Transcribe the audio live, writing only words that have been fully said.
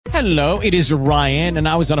Hello, it is Ryan, and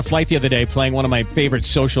I was on a flight the other day playing one of my favorite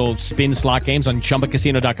social spin slot games on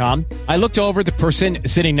ChumbaCasino.com. I looked over at the person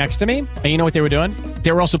sitting next to me, and you know what they were doing?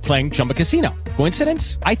 They were also playing Chumba Casino.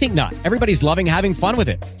 Coincidence? I think not. Everybody's loving having fun with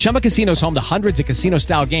it. Chumba Casino is home to hundreds of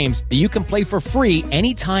casino-style games that you can play for free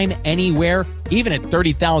anytime, anywhere, even at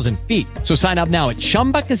 30,000 feet. So sign up now at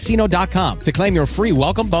ChumbaCasino.com to claim your free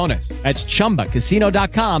welcome bonus. That's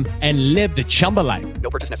ChumbaCasino.com and live the Chumba life.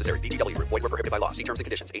 No purchase necessary. VGW. Void where prohibited by law. See terms and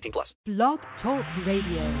conditions. 18+. Blog Talk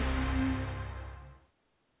Radio.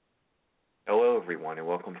 Hello, everyone, and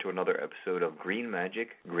welcome to another episode of Green Magic,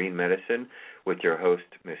 Green Medicine with your host,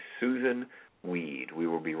 Miss Susan Weed. We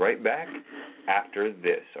will be right back after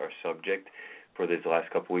this. Our subject for these last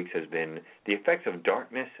couple weeks has been the effects of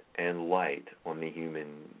darkness and light on the human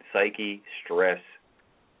psyche, stress,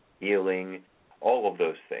 healing, all of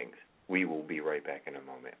those things. We will be right back in a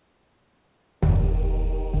moment.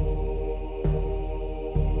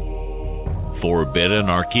 Forbidden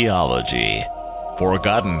archaeology,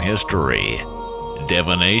 forgotten history,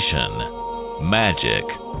 divination, magic,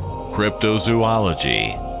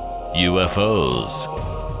 cryptozoology, UFOs,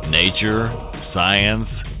 nature, science,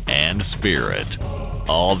 and spirit.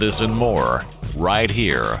 All this and more right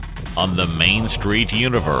here on the Main Street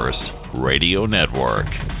Universe Radio Network.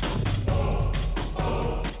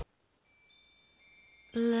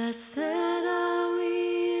 Blessed are we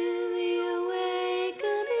in the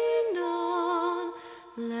awakening dawn.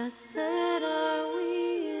 Blessed are we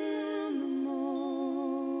in the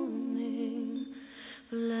morning.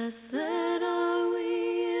 Blessed are we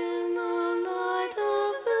in the light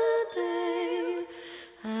of the day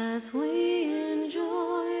as we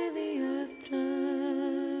enjoy the earth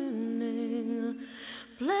turning.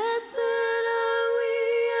 Blessed are we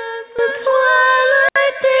as the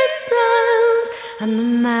twilight descends and the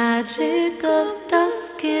magic of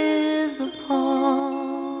dusk is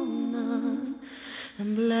upon us. And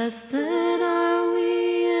blessed are we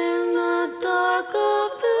in the dark of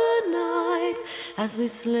the night as we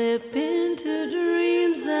slip into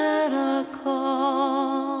dreams that are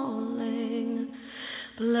calling.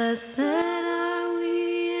 Blessed are we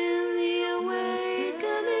in the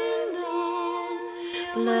awakening dawn.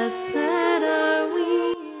 Blessed are we.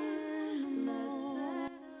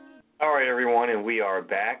 All right, everyone, and we are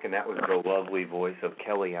back, and that was the lovely voice of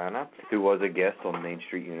Kellyanna, who was a guest on Main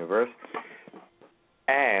Street Universe,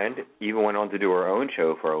 and even went on to do her own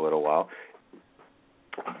show for a little while.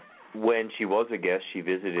 When she was a guest, she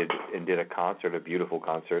visited and did a concert, a beautiful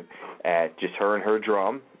concert, at just her and her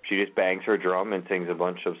drum. She just bangs her drum and sings a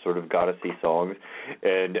bunch of sort of goddessy songs,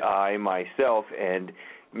 and I, myself, and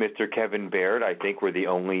Mr. Kevin Baird, I think, were the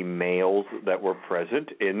only males that were present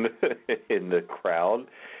in the crowd,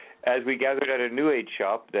 as we gathered at a New Age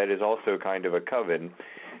shop that is also kind of a coven,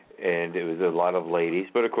 and it was a lot of ladies.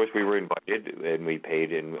 But, of course, we were invited, and we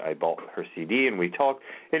paid, and I bought her CD, and we talked.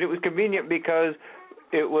 And it was convenient because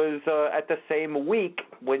it was at the same week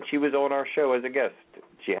when she was on our show as a guest.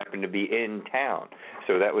 She happened to be in town,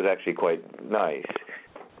 so that was actually quite nice.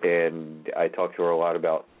 And I talked to her a lot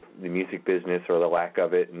about the music business or the lack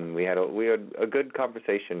of it, and we had a good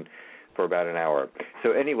conversation for about an hour.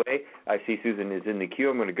 So anyway, I see Susan is in the queue.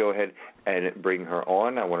 I'm going to go ahead and bring her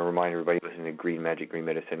on. I want to remind everybody listening to Green Magic, Green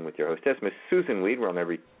Medicine with your hostess, Miss Susan Weed. We're on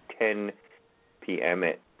every 10 p.m.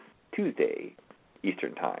 at Tuesday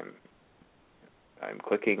Eastern Time. I'm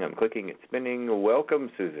clicking, it's spinning.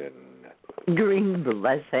 Welcome, Susan. Green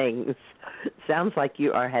blessings. Sounds like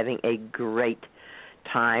you are having a great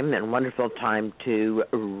time and wonderful time to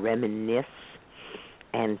reminisce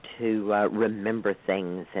and to remember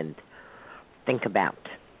things and think about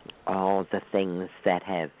all the things that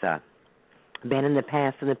have been in the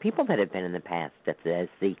past and the people that have been in the past as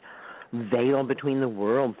the veil between the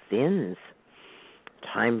world thins.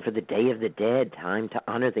 Time for the Day of the Dead, time to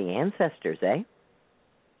honor the ancestors, eh?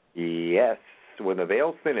 Yes, when the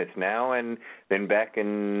veil's thin, it's now and then back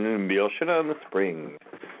in Bielshana in the spring.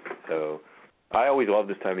 So I always love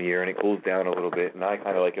this time of year, and it cools down a little bit, and I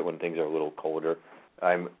kind of like it when things are a little colder.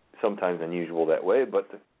 I'm sometimes unusual that way, but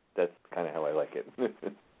that's kind of how I like it.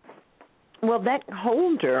 Well, that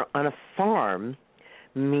colder on a farm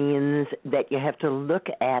means that you have to look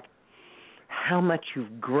at how much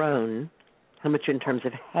you've grown, how much in terms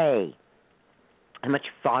of hay, how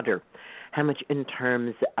much fodder, how much in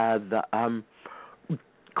terms of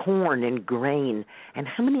corn and grain, and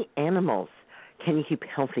how many animals can you keep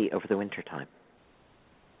healthy over the wintertime.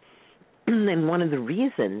 And one of the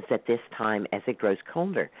reasons that this time, as it grows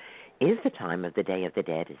colder, is the time of the Day of the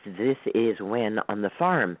Dead. This is when, on the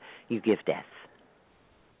farm, you give death.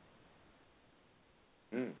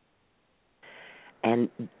 And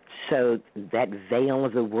So that veil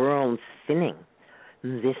of the world thinning,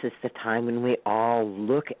 this is the time when we all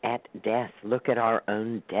look at death, look at our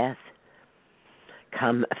own death,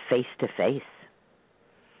 come face to face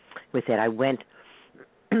with it. I went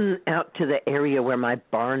out to the area where my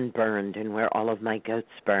barn burned and where all of my goats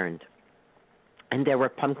burned. And there were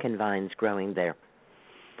pumpkin vines growing there.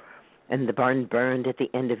 And the barn burned at the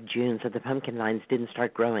end of June, so the pumpkin vines didn't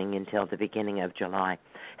start growing until the beginning of July.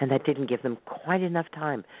 And that didn't give them quite enough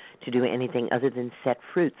time to do anything other than set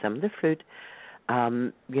fruit. Some of the fruit,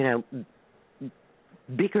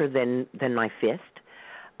 bigger than my fist,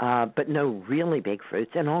 but no really big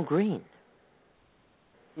fruits, and all green.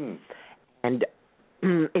 And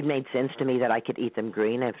it made sense to me that I could eat them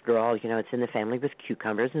green. After all, it's in the family with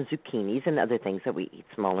cucumbers and zucchinis and other things that we eat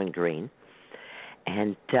small and green.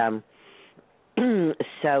 And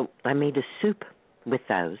so I made a soup with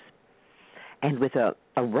those, and with a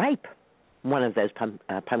ripe one of those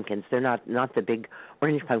pumpkins. They're not the big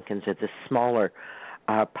orange pumpkins, they're the smaller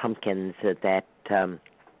pumpkins that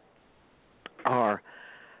are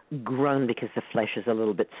grown because the flesh is a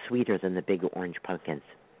little bit sweeter than the big orange pumpkins.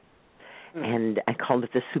 And I called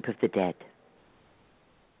it the soup of the dead.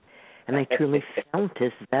 And I truly felt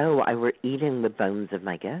as though I were eating the bones of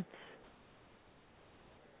my goats.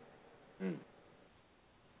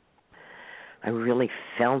 I really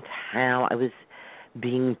felt how I was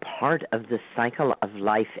being part of the cycle of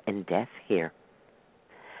life and death here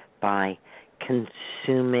by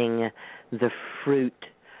consuming the fruit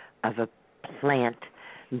of a plant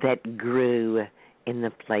that grew in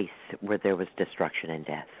the place where there was destruction and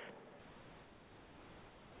death.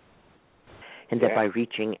 And that by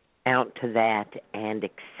reaching out to that and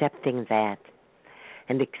accepting that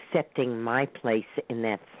and accepting my place in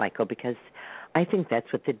that cycle, because I think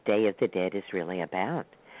that's what the Day of the Dead is really about,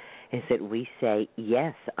 is that we say,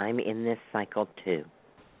 yes, I'm in this cycle too.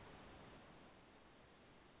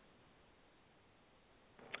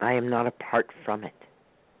 I am not apart from it.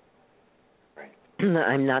 Right.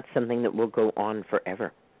 I'm not something that will go on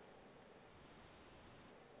forever.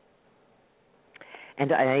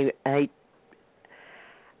 And I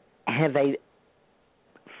have a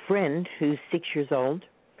friend who's 6 years old,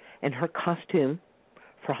 and her costume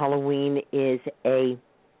for Halloween is a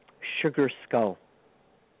sugar skull.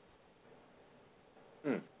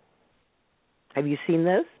 Have you seen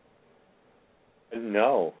those?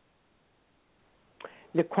 No.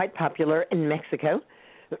 They're quite popular in Mexico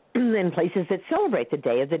and places that celebrate the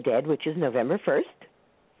Day of the Dead, which is November 1st.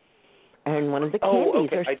 And one of the candies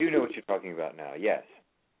are... I do know what you're talking about now, yes.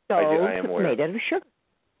 Skulls I am aware. made out of sugar.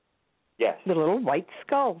 Yes. The little white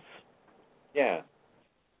skulls. Yeah.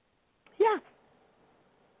 Yeah.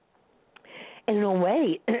 And in a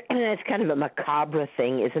way, it's kind of a macabre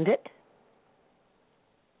thing, isn't it?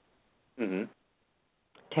 Mm-hmm.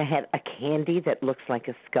 To have a candy that looks like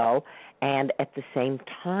a skull, and at the same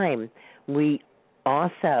time, we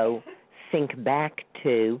also think back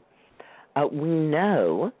to, we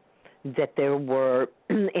know that there were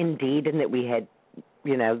indeed, and that we had,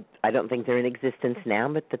 I don't think they're in existence now,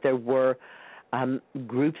 but that there were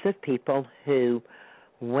groups of people who,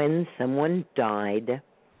 when someone died,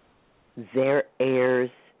 their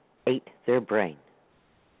heirs ate their brain.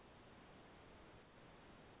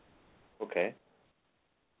 Okay.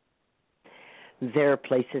 There are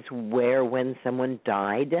places where when someone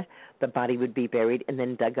died, the body would be buried and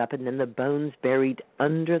then dug up, and then the bones buried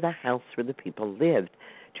under the house where the people lived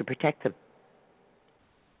to protect them.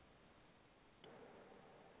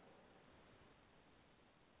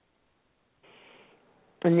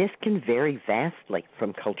 And this can vary vastly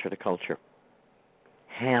from culture to culture,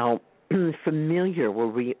 how familiar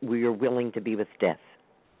we are willing to be with death.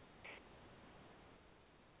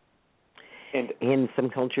 And in some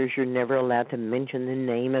cultures, you're never allowed to mention the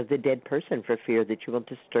name of the dead person for fear that you will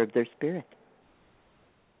disturb their spirit.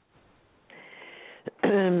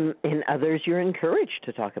 In others, you're encouraged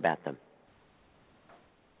to talk about them.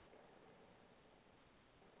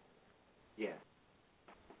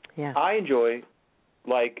 Yeah. I enjoy,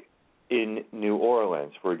 like in New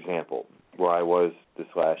Orleans, for example, where I was this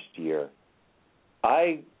last year,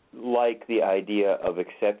 I like the idea of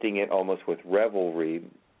accepting it almost with revelry,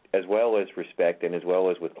 as well as respect and as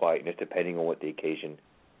well as with quietness, depending on what the occasion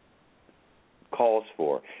calls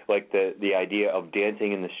for. Like the idea of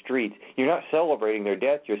dancing in the streets. You're not celebrating their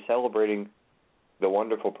death, you're celebrating the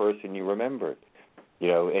wonderful person you remembered.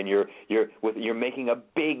 And you're making a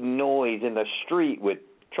big noise in the street with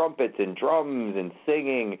trumpets and drums and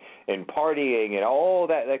singing and partying and all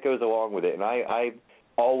that goes along with it. And I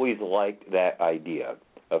always liked that idea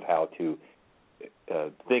of how to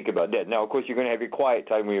think about death. Now, of course, you're going to have your quiet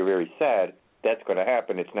time when you're very sad, that's going to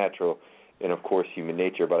happen. It's natural, and of course, human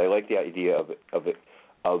nature. But I like the idea of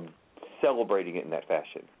celebrating it in that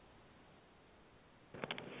fashion.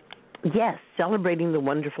 Yes, celebrating the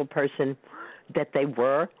wonderful person that they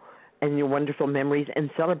were and your wonderful memories, and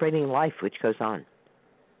celebrating life, which goes on,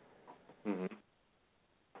 Mm-hmm.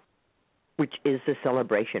 which is the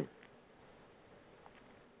celebration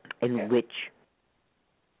in which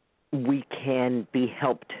we can be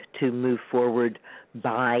helped to move forward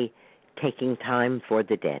by taking time for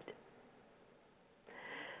the dead.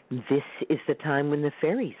 This is the time when the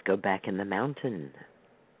fairies go back in the mountain.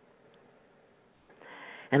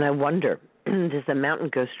 And I wonder, does the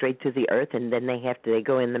mountain go straight to the earth, and then they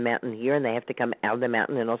go in the mountain here, and they have to come out of the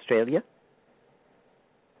mountain in Australia?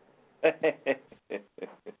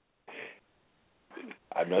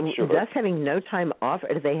 I'm not sure. Thus having no time off,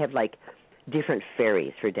 or do they have like different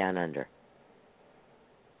ferries for down under?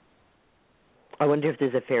 I wonder if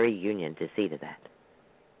there's a ferry union to see to that.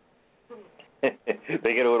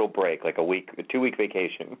 They get a little break, like a 2-week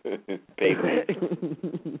vacation. Paid leave.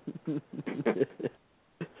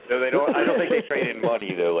 So they don't. I don't think they trade in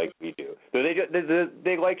money though, like we do. So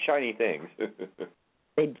they like shiny things.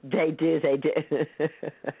 They do.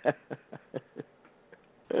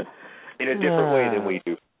 In a different way than we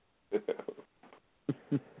do.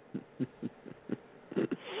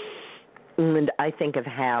 And I think of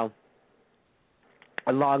how,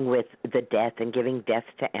 along with the death and giving death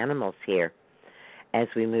to animals here, as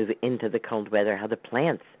we move into the cold weather, how the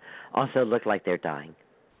plants also look like they're dying.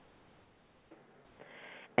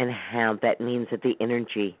 And how that means that the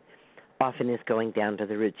energy often is going down to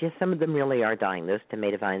the roots. Yes, some of them really are dying. Those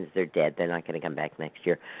tomato vines, they're dead. They're not going to come back next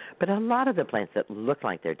year. But a lot of the plants that look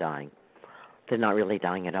like they're dying, they're not really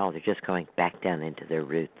dying at all. They're just going back down into their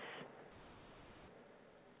roots.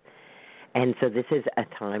 And so this is a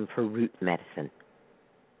time for root medicine.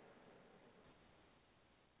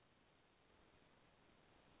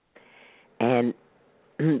 And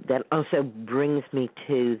that also brings me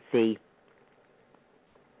to the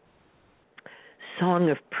song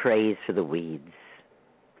of praise for the weeds,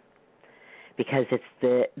 because it's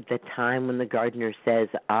the time when the gardener says,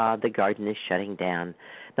 the garden is shutting down.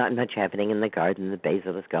 Not much happening in the garden. The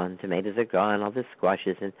basil is gone, tomatoes are gone, all the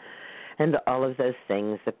squashes and all of those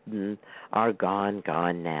things that are gone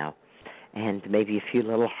now. And maybe a few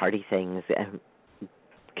little hardy things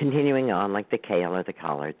continuing on, like the kale or the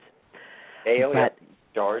collards. Kale, yeah,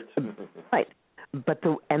 jards. Right. But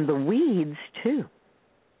the weeds too.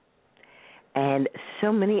 And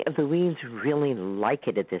so many of the weeds really like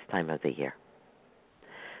it at this time of the year.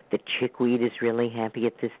 The chickweed is really happy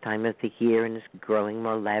at this time of the year and is growing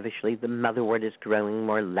more lavishly. The motherwort is growing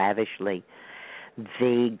more lavishly.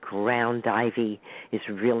 The ground ivy is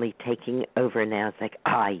really taking over now. It's like,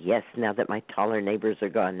 yes, now that my taller neighbors are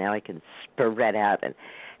gone, now I can spread out and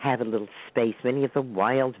have a little space. Many of the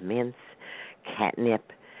wild mints,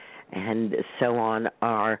 catnip, and so on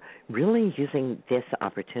are really using this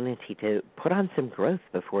opportunity to put on some growth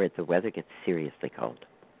before the weather gets seriously cold.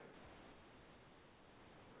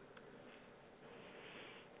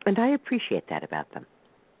 And I appreciate that about them.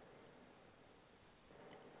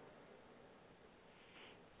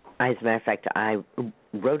 As a matter of fact, I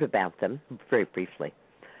wrote about them very briefly,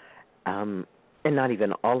 and not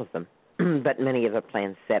even all of them, but many of the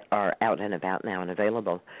plants that are out and about now and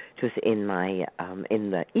available to us in my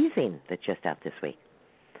in the e-zine that's just out this week.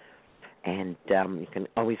 And you can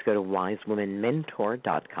always go to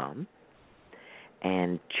wisewomanmentor.com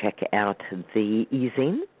and check out the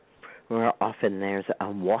e-zine, where often there's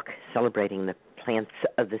a walk celebrating the plants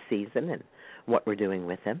of the season and what we're doing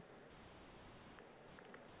with them.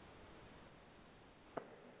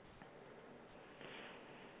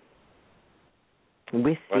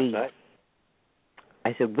 With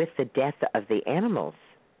the death of the animals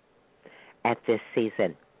at this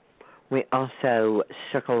season, we also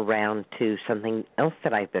circle around to something else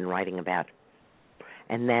that I've been writing about.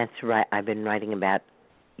 And that's right, I've been writing about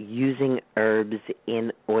using herbs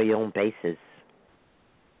in oil bases.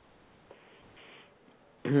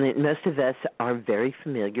 Most of us are very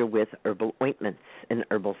familiar with herbal ointments and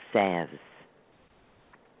herbal salves.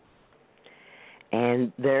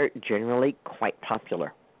 And they're generally quite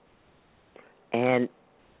popular. And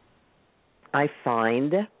I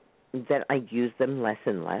find that I use them less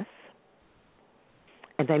and less,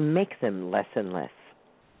 and I make them less and less.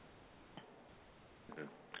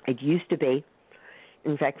 It used to be,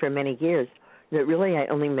 in fact, for many years, that really I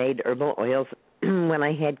only made herbal oils when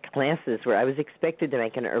I had classes where I was expected to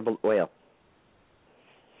make an herbal oil.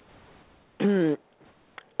 And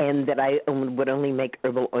that I would only make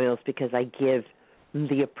herbal oils because I give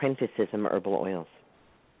the apprentices some herbal oils.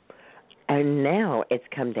 And now it's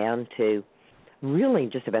come down to really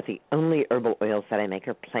just about the only herbal oils that I make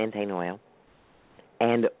are plantain oil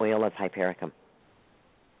and oil of hypericum.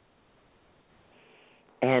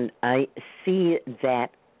 And I see that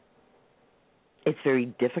it's very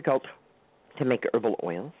difficult to make herbal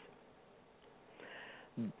oils,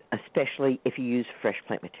 especially if you use fresh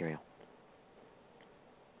plant material.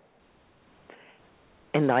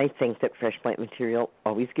 And I think that fresh plant material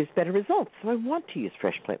always gives better results, so I want to use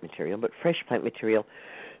fresh plant material, but fresh plant material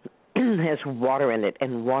has water in it,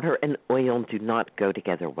 and water and oil do not go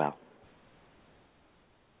together well.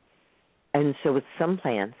 And so with some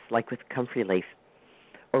plants, like with comfrey leaf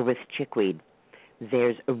or with chickweed,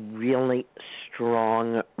 there's a really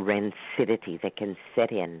strong rancidity that can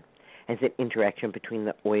set in as an interaction between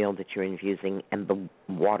the oil that you're infusing and the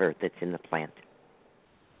water that's in the plant.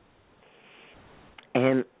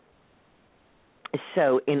 And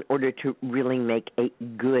so in order to really make a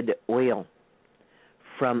good oil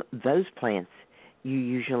from those plants, you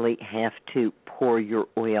usually have to pour your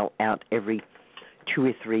oil out every 2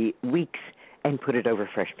 or 3 weeks and put it over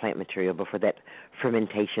fresh plant material before that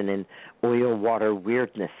fermentation and oil-water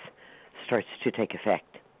weirdness starts to take effect.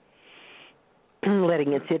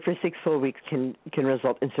 Letting it sit for 6 full weeks can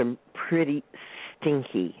result in some pretty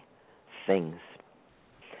stinky things.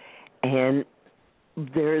 And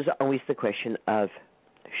there's always the question of,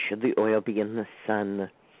 should the oil be in the sun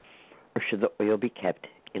or should the oil be kept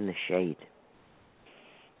in the shade?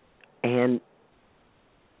 And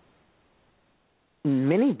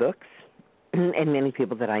many books and many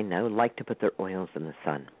people that I know like to put their oils in the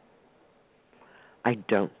sun. I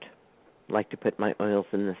don't like to put my oils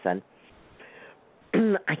in the sun.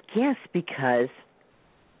 I guess because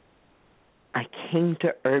I came to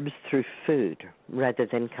herbs through food rather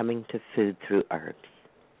than coming to food through herbs,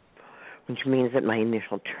 which means that my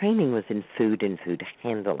initial training was in food and food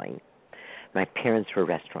handling. My parents were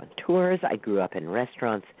restaurateurs. I grew up in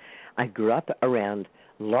restaurants. I grew up around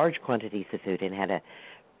large quantities of food and had to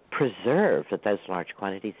preserve those large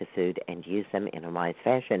quantities of food and use them in a wise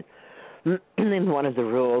fashion. And one of the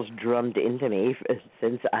rules drummed into me,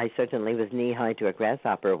 since I certainly was knee-high to a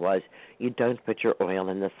grasshopper, was you don't put your oil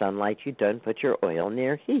in the sunlight, you don't put your oil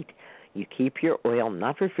near heat. You keep your oil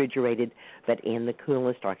not refrigerated, but in the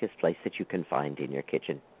coolest, darkest place that you can find in your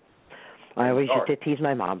kitchen. I always used to tease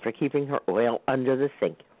my mom for keeping her oil under the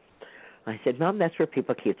sink. I said, Mom, that's where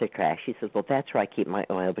people keep their trash. She says, well, that's where I keep my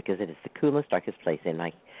oil because it is the coolest, darkest place in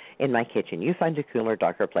my kitchen. You find a cooler,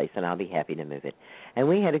 darker place, and I'll be happy to move it. And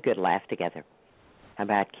we had a good laugh together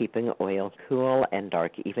about keeping oil cool and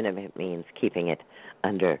dark, even if it means keeping it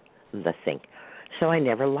under the sink. So I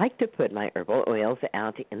never liked to put my herbal oils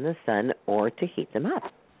out in the sun or to heat them up.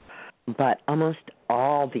 But almost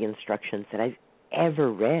all the instructions that I've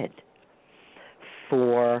ever read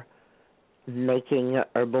for making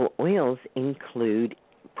herbal oils include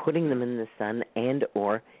putting them in the sun and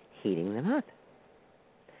or heating them up.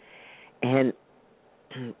 And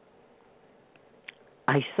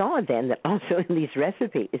I saw then that also in these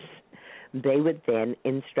recipes, they would then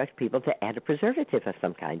instruct people to add a preservative of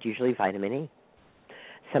some kind, usually vitamin E,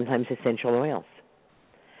 sometimes essential oils.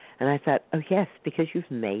 And I thought, oh, yes, because you've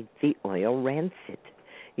made the oil rancid.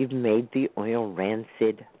 You've made the oil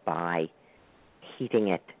rancid by heating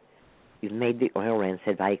it. You've made the oil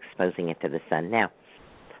rancid by exposing it to the sun. Now,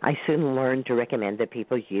 I soon learned to recommend that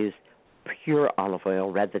people use pure olive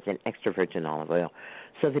oil rather than extra virgin olive oil,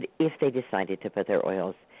 so that if they decided to put their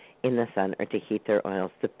oils in the sun or to heat their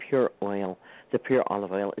oils, the pure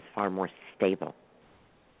olive oil is far more stable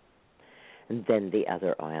than the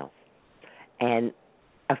other oils. And,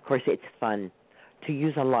 of course, it's fun to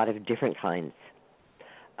use a lot of different kinds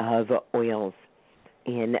of oils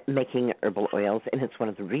in making herbal oils, and it's one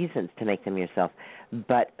of the reasons to make them yourself.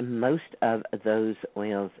 But most of those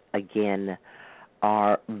oils, again,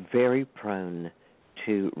 are very prone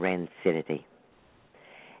to rancidity.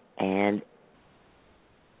 And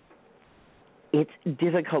it's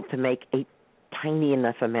difficult to make a tiny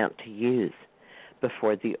enough amount to use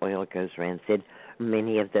before the oil goes rancid.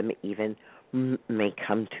 Many of them even may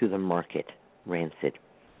come to the market rancid.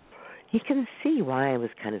 You can see why I was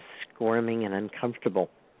kind of squirming and uncomfortable,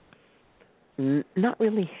 not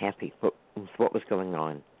really happy with what was going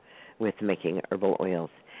on with making herbal oils.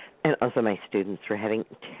 And also my students were having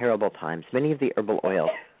terrible times. Many of the herbal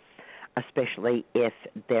oils, especially if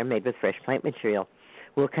they're made with fresh plant material,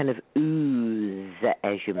 will kind of ooze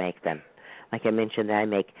as you make them. Like I mentioned, I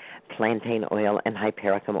make plantain oil and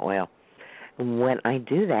hypericum oil. When I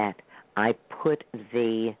do that, I put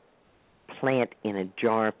the plant in a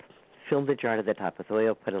jar fill the jar to the top with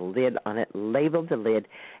oil, put a lid on it, label the lid,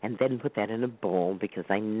 and then put that in a bowl because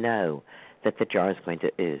I know that the jar is going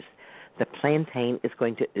to ooze. The plantain is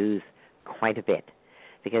going to ooze quite a bit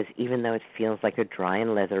because even though it feels like a dry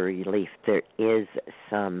and leathery leaf, there is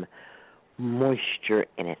some moisture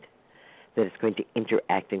in it that is going to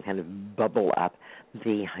interact and kind of bubble up.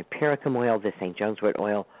 The hypericum oil, the St. John's wort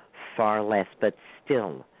oil, far less, but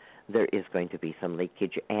still there is going to be some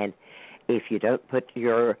leakage. And if you don't put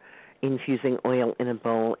your infusing oil in a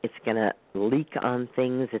bowl, it's going to leak on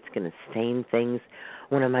things, it's going to stain things.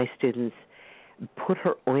 One of my students put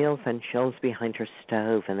her oils on shelves behind her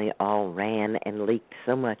stove, and they all ran and leaked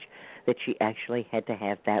so much that she actually had to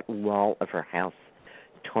have that wall of her house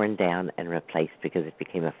torn down and replaced because it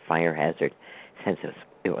became a fire hazard since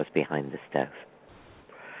it was behind the stove.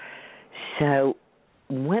 So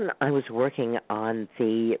when I was working on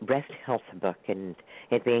the breast health book, and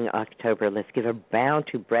it being October, let's give a bow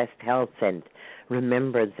to breast health and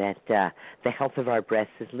remember that the health of our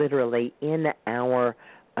breasts is literally in our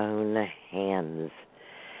own hands.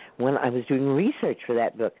 When I was doing research for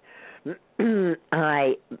that book,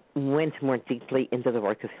 I went more deeply into the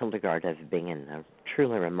work of Hildegard of Bingen, a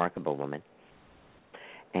truly remarkable woman.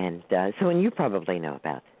 And and you probably know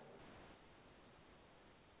about.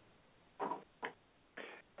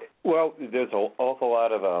 Well, there's an awful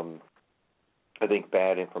lot of, I think,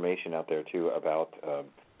 bad information out there, too, about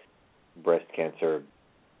breast cancer.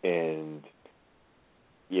 And,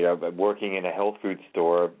 you know, working in a health food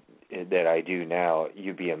store that I do now,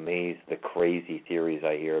 you'd be amazed the crazy theories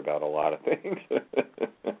I hear about a lot of things.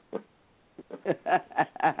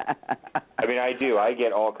 I mean, I do. I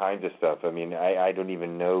get all kinds of stuff. I mean, I don't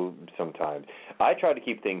even know sometimes. I try to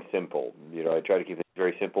keep things simple. You know, I try to keep things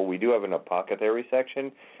very simple. We do have an apothecary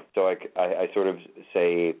section, so I sort of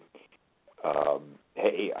say,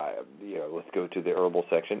 hey, let's go to the herbal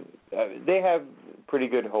section. They have pretty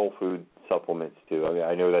good whole food supplements, too. I mean,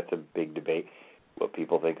 I know that's a big debate, what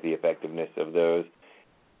people think the effectiveness of those.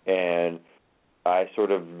 And I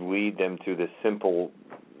sort of lead them to the simple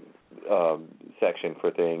section for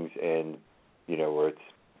things, and, you know, where it's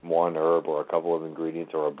one herb or a couple of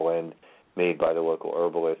ingredients or a blend made by the local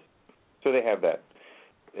herbalist. So they have that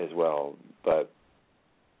as well. But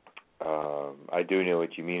I do know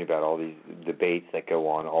what you mean about all these debates that go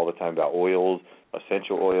on all the time about oils,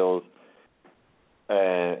 essential oils.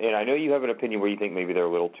 And I know you have an opinion where you think maybe they're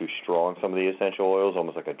a little too strong, some of the essential oils,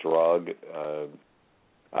 almost like a drug.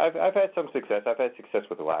 I've had some success. I've had success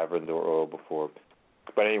with lavender oil before.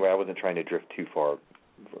 But anyway, I wasn't trying to drift too far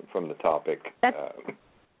from the topic.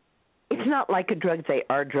 It's not like a drug. They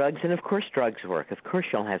are drugs, and of course drugs work. Of course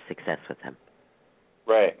you'll have success with them.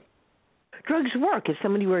 Right. Drugs work. If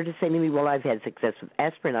somebody were to say to me, well, I've had success with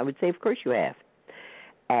aspirin, I would say, of course you have.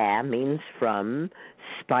 A means from,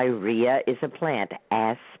 spirea is a plant.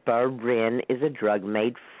 Aspirin is a drug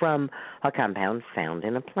made from a compound found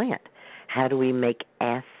in a plant. How do we make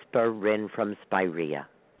aspirin from spirea?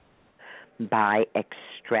 By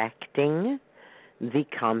extracting the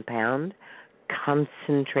compound,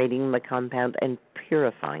 concentrating the compound, and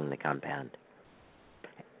purifying the compound.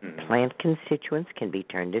 Mm-hmm. Plant constituents can be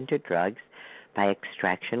turned into drugs by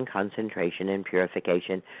extraction, concentration, and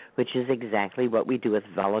purification, which is exactly what we do with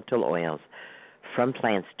volatile oils from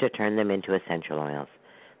plants to turn them into essential oils.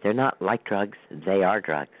 They're not like drugs, they are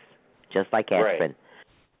drugs, just like aspirin. Right.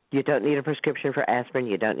 You don't need a prescription for aspirin,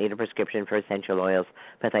 you don't need a prescription for essential oils,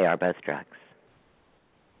 but they are both drugs.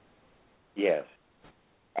 Yes.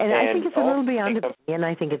 And I think it's a little beyond opinion,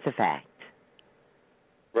 I think it's a fact.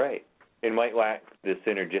 Right. It might lack the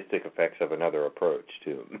synergistic effects of another approach,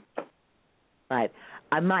 too. Right.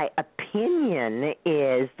 My opinion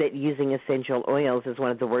is that using essential oils is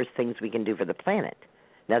one of the worst things we can do for the planet.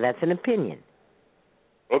 Now, that's an opinion.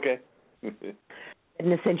 Okay.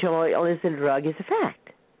 An essential oil is a drug is a fact.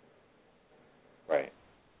 Right.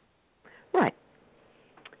 Right.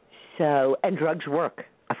 So, and drugs work.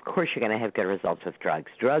 Of course you're going to have good results with drugs.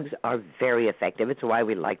 Drugs are very effective. It's why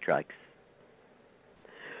we like drugs.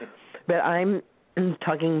 But I'm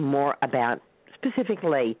talking more about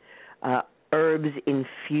specifically herbs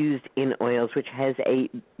infused in oils, which has a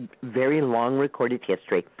very long recorded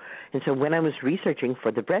history. And so when I was researching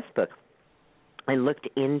for the breast book, I looked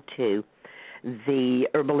into the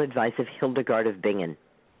herbal advice of Hildegard of Bingen.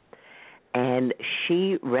 And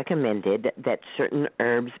she recommended that certain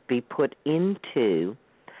herbs be put into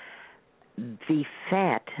the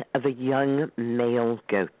fat of a young male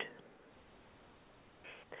goat.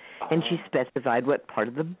 And she specified what part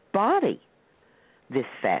of the body this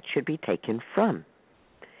fat should be taken from.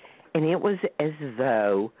 And it was as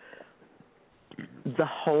though the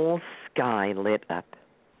whole sky lit up.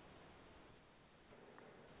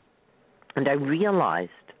 And I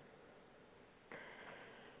realized,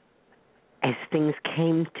 as things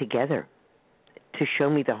came together to show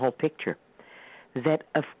me the whole picture, that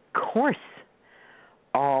of course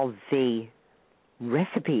all the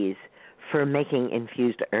recipes for making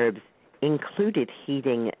infused herbs included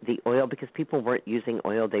heating the oil, because people weren't using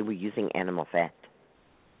oil, they were using animal fat.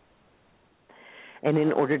 And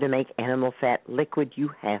in order to make animal fat liquid,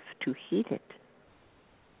 you have to heat it.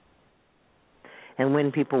 And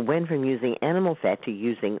when people went from using animal fat to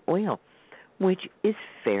using oil, which is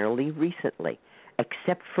fairly recently,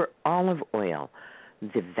 except for olive oil,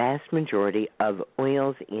 the vast majority of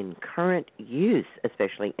oils in current use,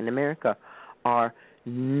 especially in America, are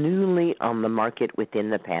newly on the market within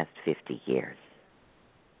the past 50 years.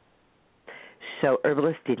 So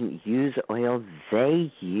herbalists didn't use oil,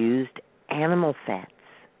 they used animal fats.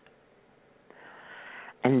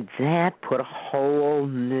 And that put a whole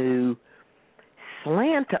new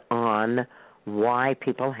slant on why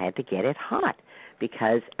people had to get it hot,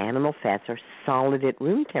 because animal fats are solid at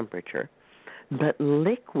room temperature, but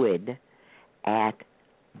liquid at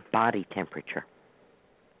body temperature.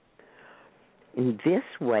 In this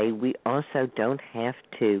way, we also don't have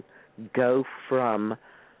to go from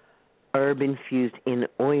herb infused in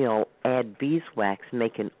oil, add beeswax,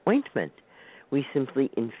 make an ointment. We simply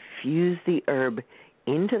infuse the herb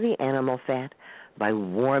into the animal fat by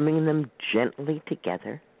warming them gently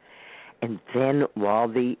together, and then while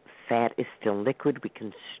the fat is still liquid, we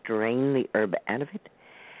can strain the herb out of it,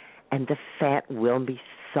 and the fat will be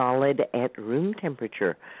solid at room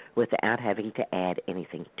temperature without having to add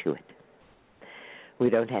anything to it. We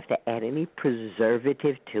don't have to add any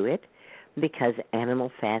preservative to it because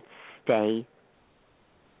animal fats stay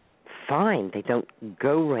fine. They don't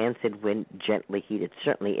go rancid when gently heated.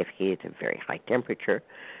 Certainly if heated at a very high temperature,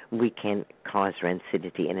 we can cause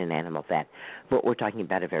rancidity in an animal fat. But we're talking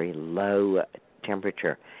about a very low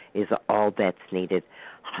temperature is all that's needed,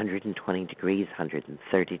 120 degrees,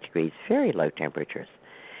 130 degrees, very low temperatures,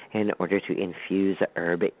 in order to infuse a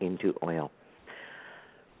herb into oil.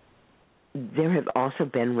 There have also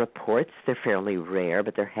been reports, they're fairly rare,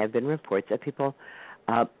 but there have been reports of people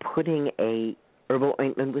putting a herbal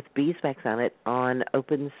ointment with beeswax on it on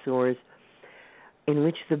open sores, in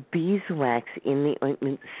which the beeswax in the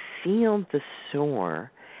ointment sealed the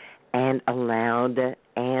sore and allowed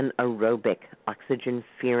anaerobic,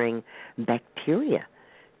 oxygen-fearing bacteria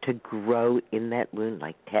to grow in that wound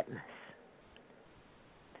like tetanus.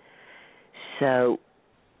 So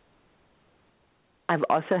I've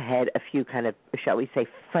also had a few kind of, shall we say,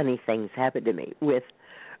 funny things happen to me with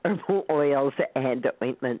herbal oils and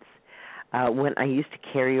ointments. When I used to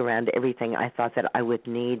carry around everything I thought that I would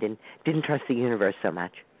need and didn't trust the universe so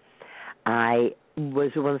much, I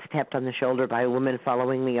was once tapped on the shoulder by a woman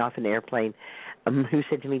following me off an airplane who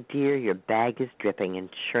said to me, "Dear, your bag is dripping." And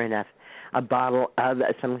sure enough, a bottle of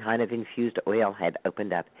some kind of infused oil had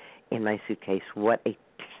opened up in my suitcase. What a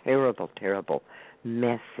terrible, terrible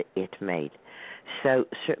mess it made. So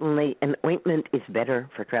certainly an ointment is better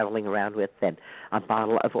for traveling around with than a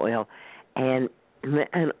bottle of oil. And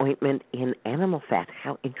an ointment in animal fat,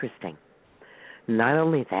 how interesting. Not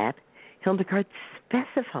only that, Hildegard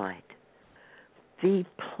specified the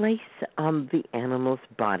place on the animal's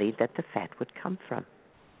body that the fat would come from.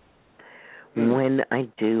 When I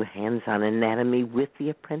do hands-on anatomy with the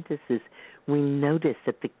apprentices, we notice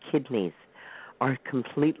that the kidneys are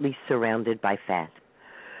completely surrounded by fat.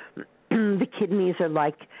 The kidneys are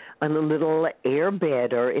like on a little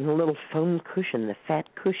airbed or in a little foam cushion, the fat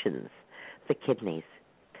cushions, the kidneys.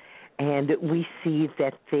 And we see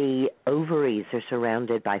that the ovaries are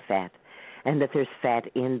surrounded by fat, and that there's fat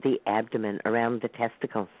in the abdomen around the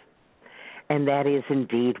testicles. And that is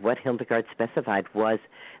indeed what Hildegard specified, was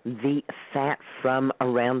the fat from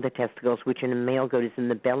around the testicles, which in a male goat is in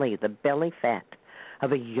the belly fat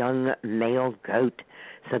of a young male goat,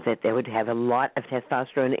 so that they would have a lot of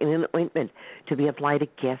testosterone in an ointment to be applied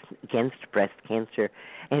against breast cancer.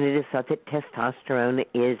 And it is thought that testosterone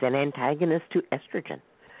is an antagonist to estrogen.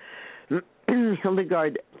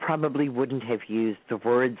 Hildegard probably wouldn't have used the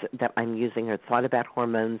words that I'm using or thought about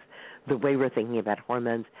hormones the way we're thinking about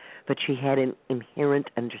hormones, but she had an inherent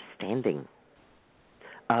understanding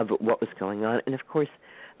of what was going on. And, of course,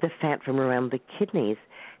 the fat from around the kidneys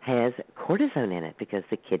has cortisone in it because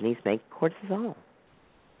the kidneys make cortisol.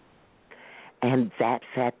 And that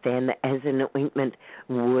fat then, as an ointment,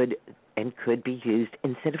 would and could be used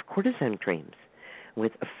instead of cortisone creams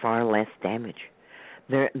with far less damage.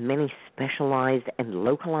 There are many specialized and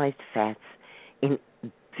localized fats in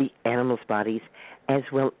the animals' bodies, as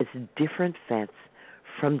well as different fats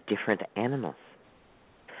from different animals.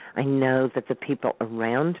 I know that the people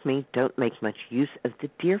around me don't make much use of the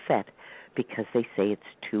deer fat because they say it's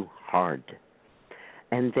too hard.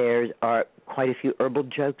 And there are quite a few herbal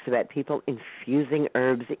jokes about people infusing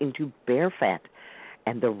herbs into bear fat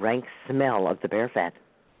and the rank smell of the bear fat.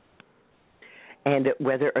 And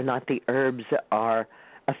whether or not the herbs are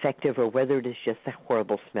effective or whether it is just the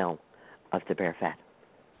horrible smell of the bear fat.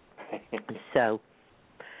 So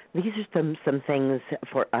these are some things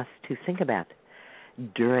for us to think about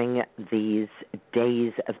during these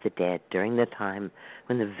days of the dead, during the time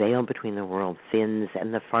when the veil between the world thins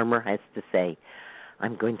and the farmer has to say,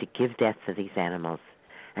 I'm going to give death to these animals,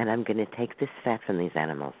 and I'm going to take this fat from these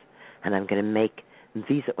animals, and I'm going to make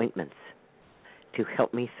these ointments to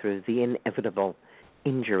help me through the inevitable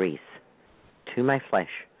injuries to my flesh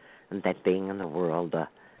and that being in the world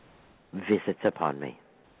visits upon me.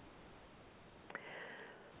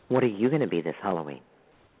 What are you going to be this Halloween?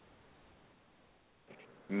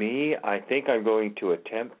 Me, I think I'm going to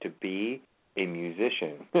attempt to be a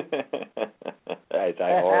musician, as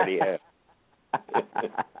I already am.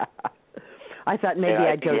 I thought maybe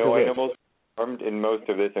I'd go to the animals harmed in most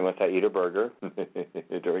of this unless I eat a burger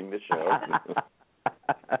during the show.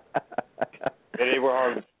 They were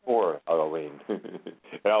harmed before Halloween, and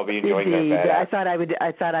I'll be enjoying Indeed. that. I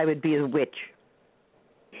thought I would be a witch.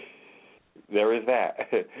 There is that.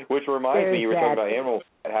 Which reminds me, you were talking about animals.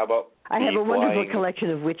 How about I have a wonderful collection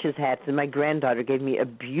of witches' hats, and my granddaughter gave me a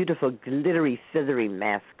beautiful, glittery, feathery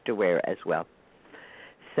mask to wear as well.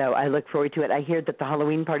 So I look forward to it. I hear that the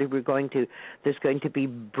Halloween party we're going to, there's going to be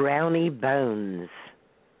brownie bones.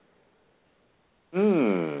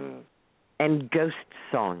 And ghost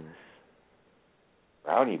songs.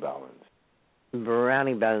 Brownie bones.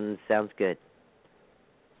 Brownie bones sounds good.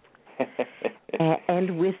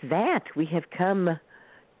 And with that, we have come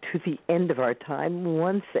to the end of our time.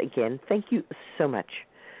 Once again, thank you so much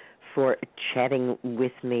for chatting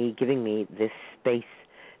with me, giving me this space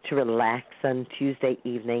to relax on Tuesday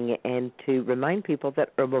evening and to remind people that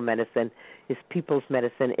herbal medicine is people's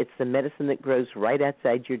medicine. It's the medicine that grows right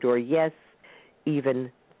outside your door, yes,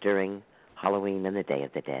 even during Halloween and the Day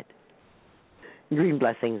of the Dead. Green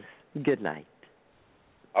blessings. Good night.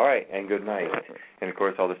 All right, and good night. And, of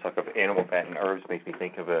course, all this talk of animal fat and herbs makes me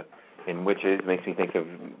think of and witches makes me think of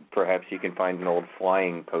perhaps you can find an old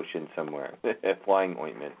flying potion somewhere, a flying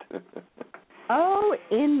ointment. Oh,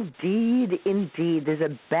 indeed, indeed. There's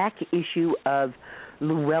a back issue of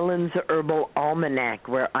Llewellyn's Herbal Almanac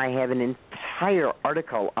where I have an entire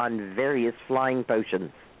article on various flying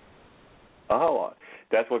potions. Oh,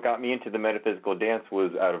 that's what got me into the metaphysical dance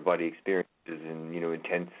was out-of-body experiences and,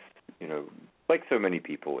 intense, like so many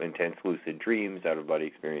people, intense lucid dreams, out-of-body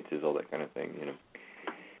experiences, all that kind of thing,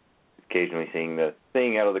 Occasionally seeing the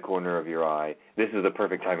thing out of the corner of your eye. This is the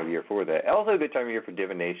perfect time of year for that. Also a good time of year for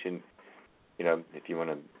divination. If you want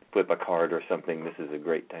to flip a card or something, this is a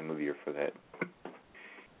great time of year for that.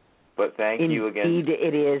 But thank you again. Indeed,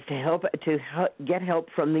 it is to get help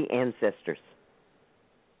from the ancestors.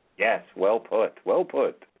 Yes, well put, well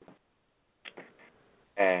put.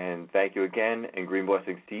 And thank you again, and green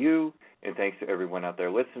blessings to you, and thanks to everyone out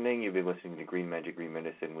there listening. You've been listening to Green Magic, Green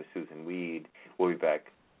Medicine with Susan Weed. We'll be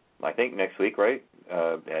back, I think, next week, right,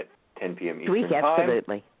 at 10 p.m. Eastern time.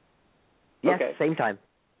 Absolutely. Yes, okay. Same time.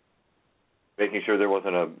 Making sure there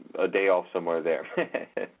wasn't a day off somewhere there.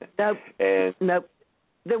 Nope. Nope.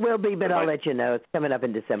 There will be, but I'll let you know. It's coming up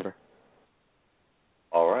in December.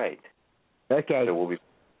 All right. Okay. So we'll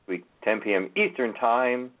be 10 p.m. Eastern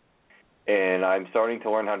time, and I'm starting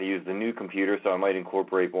to learn how to use the new computer, so I might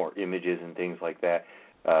incorporate more images and things like that.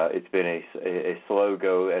 It's been a slow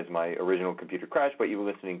go as my original computer crashed, but you've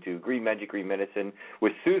been listening to Green Magic, Green Medicine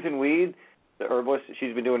with Susan Weed, the herbalist.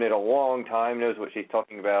 She's been doing it a long time, knows what she's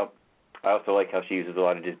talking about. I also like how she uses a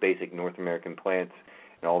lot of just basic North American plants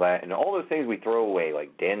and all that, and all those things we throw away,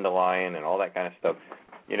 like dandelion and all that kind of stuff.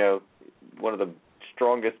 One of the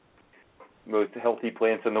strongest, most healthy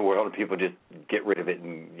plants in the world, and people just get rid of it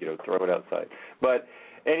and, throw it outside. But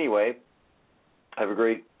anyway, have a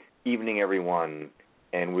great evening, everyone,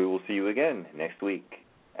 and we will see you again next week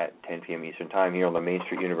at 10 p.m. Eastern Time here on the Main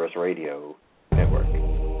Street Universe Radio Network.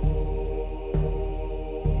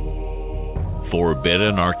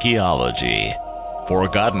 Forbidden archaeology,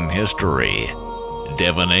 forgotten history,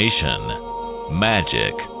 divination,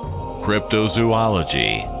 magic,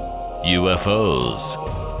 cryptozoology, UFOs,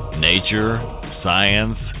 nature,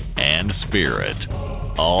 science, and spirit.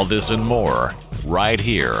 All this and more right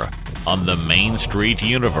here on the Main Street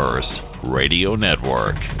Universe Radio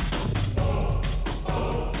Network.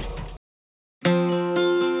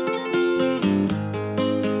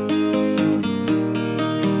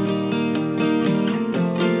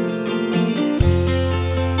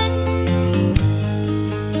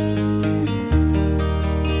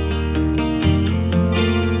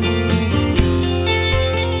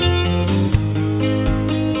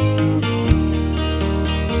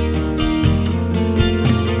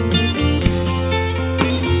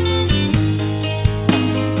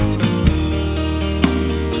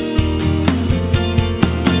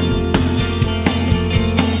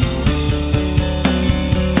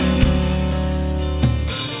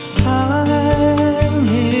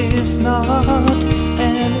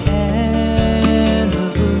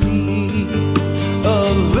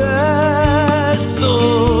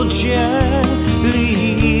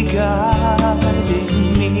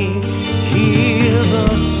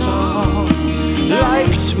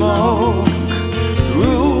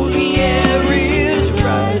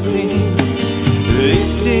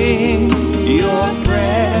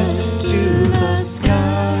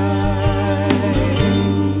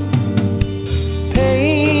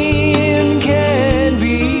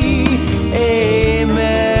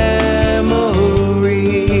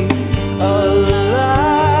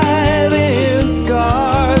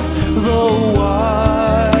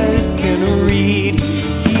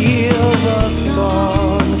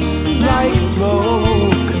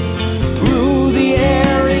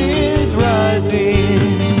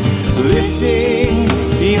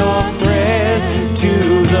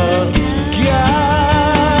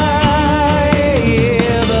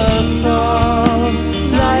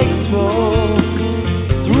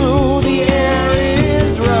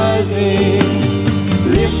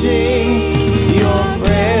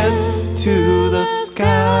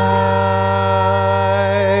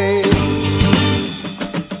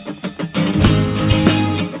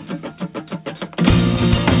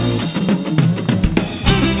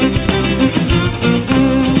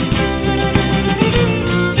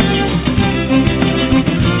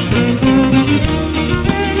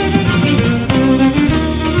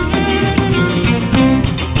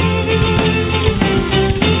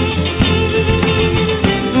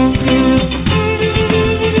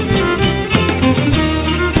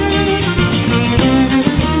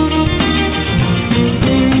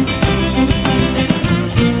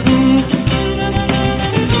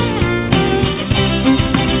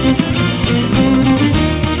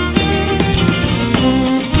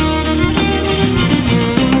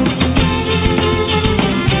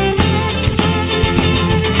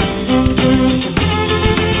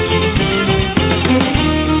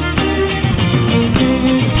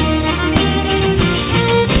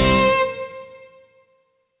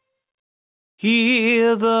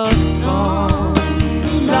 Hear the song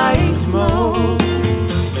like smoke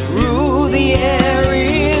through the air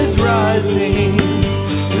is rising,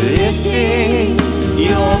 lifting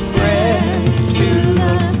your breath to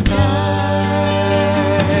the sky.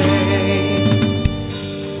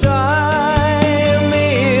 Time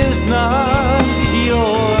is not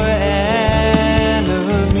your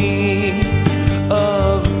enemy.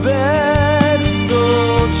 A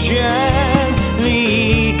vessel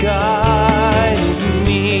gently guide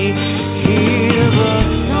me. Hear the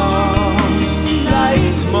song like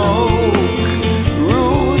smoke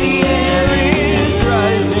through the air is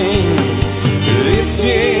rising,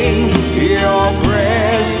 lifting your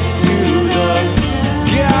breath to the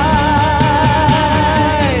sky.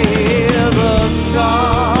 Hear the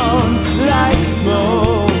song like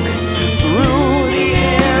smoke through the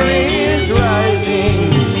air is rising,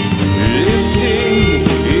 lifting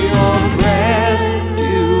your breath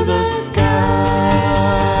to the sky.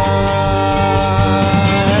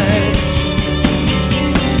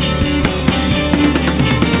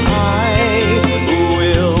 I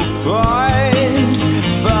will find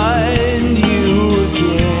you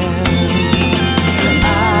again.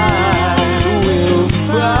 I will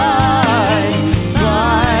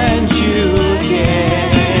find you again.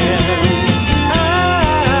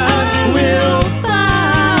 I will find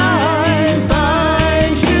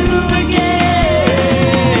you again.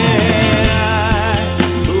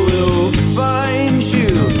 I will find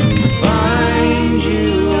you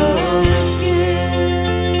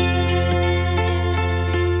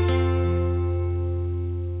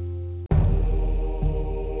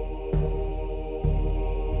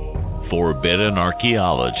Forbidden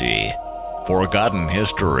archaeology, forgotten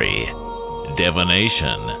history,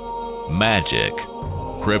 divination, magic,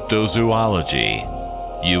 cryptozoology,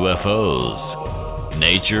 UFOs,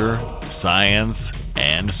 nature, science,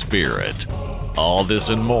 and spirit. All this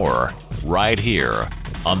and more right here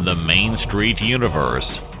on the Main Street Universe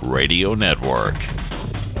Radio Network.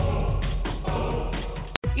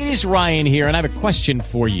 It is Ryan here, and I have a question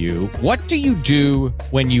for you. What do you do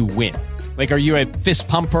when you win? Like, are you a fist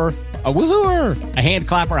pumper, a woohooer, a hand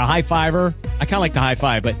clapper, a high fiver? I kind of like the high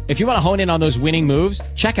five, but if you want to hone in on those winning moves,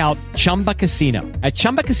 check out Chumba Casino. At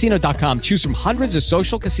ChumbaCasino.com, choose from hundreds of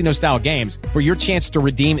social casino-style games for your chance to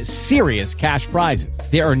redeem serious cash prizes.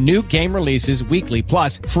 There are new game releases weekly,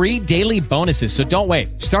 plus free daily bonuses. So don't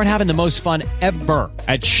wait. Start having the most fun ever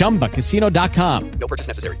at ChumbaCasino.com. No purchase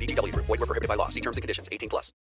necessary. VGW Group. Void where prohibited by law. See terms and conditions. 18+.